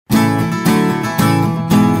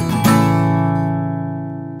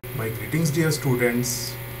Greetings dear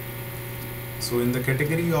students. So in the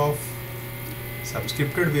category of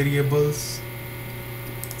subscripted variables,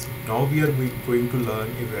 now we are going to learn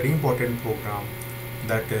a very important program,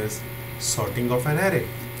 that is sorting of an array.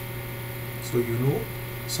 So you know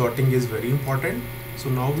sorting is very important. So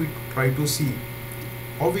now we try to see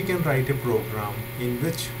how we can write a program in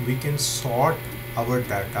which we can sort our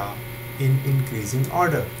data in increasing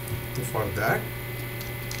order. So for that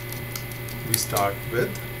we start with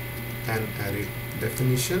an array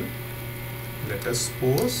definition. Let us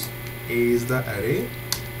suppose A is the array,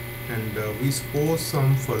 and we suppose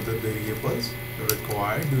some further variables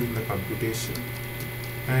required during the computation,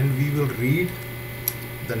 and we will read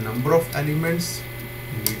the number of elements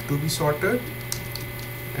need to be sorted,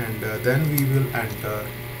 and then we will enter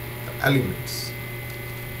the elements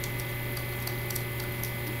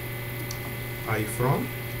I from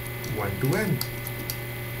 1 to n.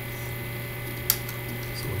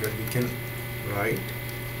 So here we can write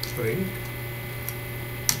print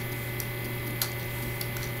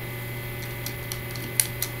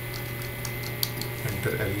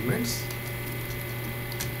enter elements,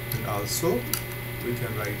 and also we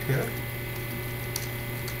can write here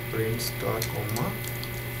print star comma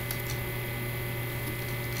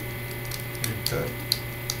enter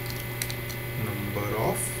number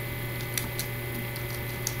of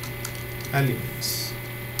elements.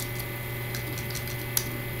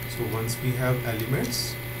 So once we have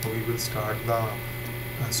elements, we will start the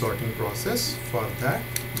sorting process. For that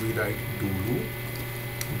we write do loop,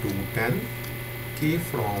 do 10 k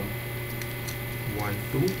from 1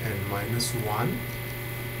 to n minus 1,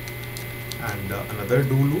 and another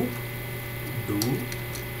do loop, do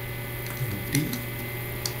 20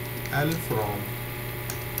 l from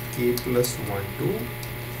k plus 1 to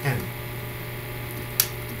n,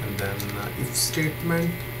 and then if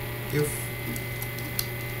statement, if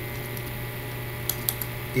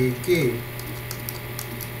ak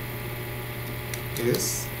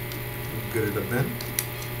is greater than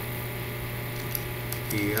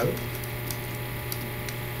al,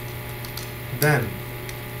 then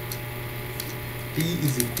t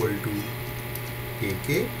is equal to ak,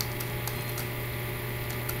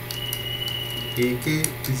 ak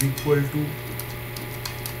is equal to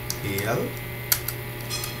al,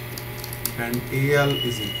 and al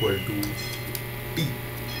is equal to t.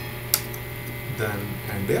 Then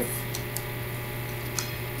and if,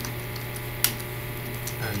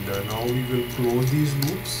 and now we will close these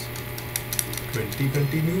loops. 20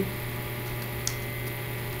 continue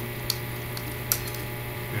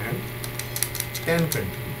and 10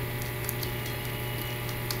 continue.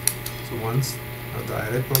 So once the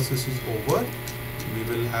array process is over, we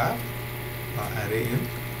will have an array in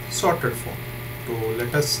sorted form. So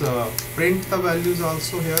let us print the values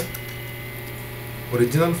also here.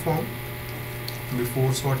 Original form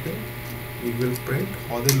before sorting, we will print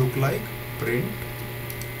how they look like. Print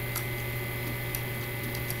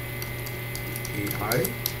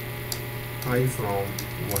I from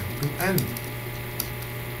 1 to n,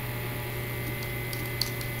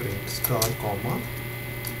 print star comma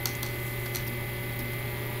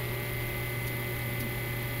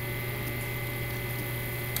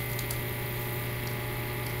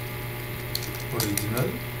original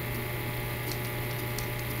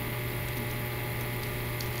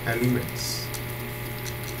elements,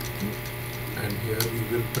 and here we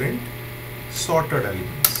will print sorted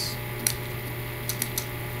elements.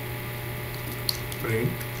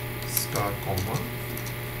 Print star comma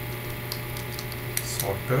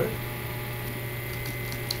sorted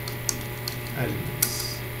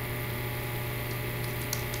elements.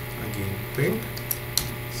 Again print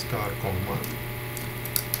star comma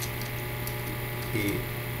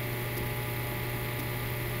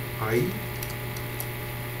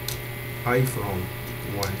I from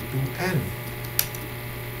 1 to n,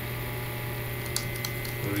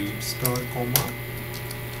 read star comma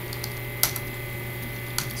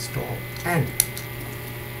stop end.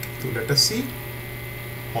 So let us see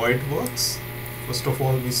how it works. First of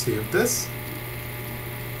all, we save this.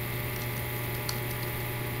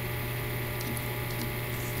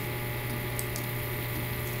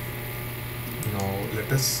 Now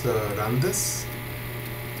let us run this.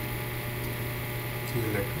 Okay,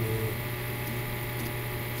 let me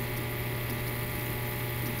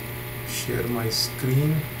share my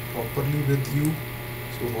screen properly with you,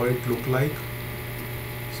 so how it look like.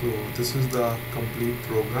 So this is the complete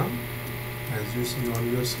program as you see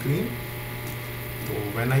on your screen. So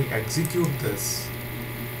when I execute this,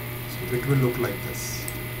 so it will look like this.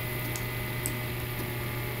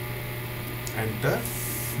 Enter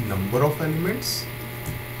number of elements.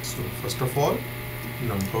 So first of all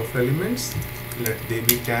number of elements, let they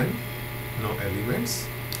be 10. Now elements,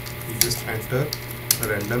 you just enter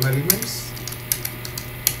random elements.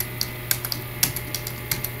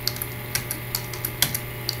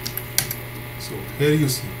 So here you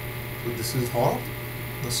see, so this is how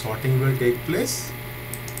the sorting will take place.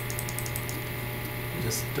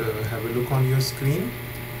 Just have a look on your screen.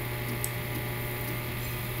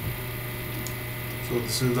 So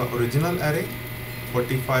this is the original array,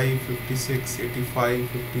 45, 56, 85,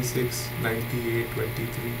 56, 98,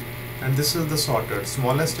 23, and this is the sorted.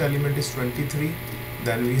 Smallest element is 23,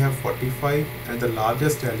 then we have 45, and the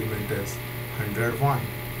largest element is 101.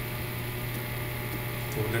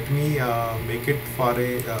 So let me make it for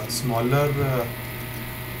a smaller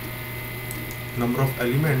number of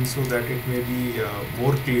elements so that it may be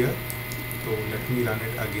more clear. So let me run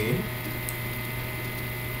it again.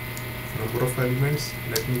 Number of elements,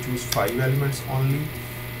 let me choose 5 elements only.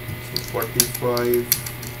 So 45,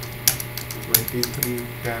 23,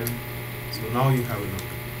 10. So now you have a look.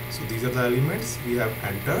 So these are the elements we have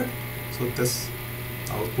entered. So this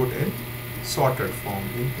output in sorted form,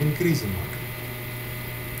 in increasing order.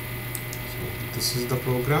 So this is the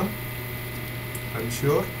program. I'm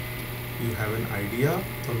sure you have an idea.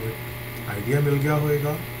 तो idea मिल गया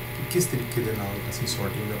होगा कि किस तरीके दे नाल असीं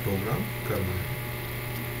sorting का program करना है.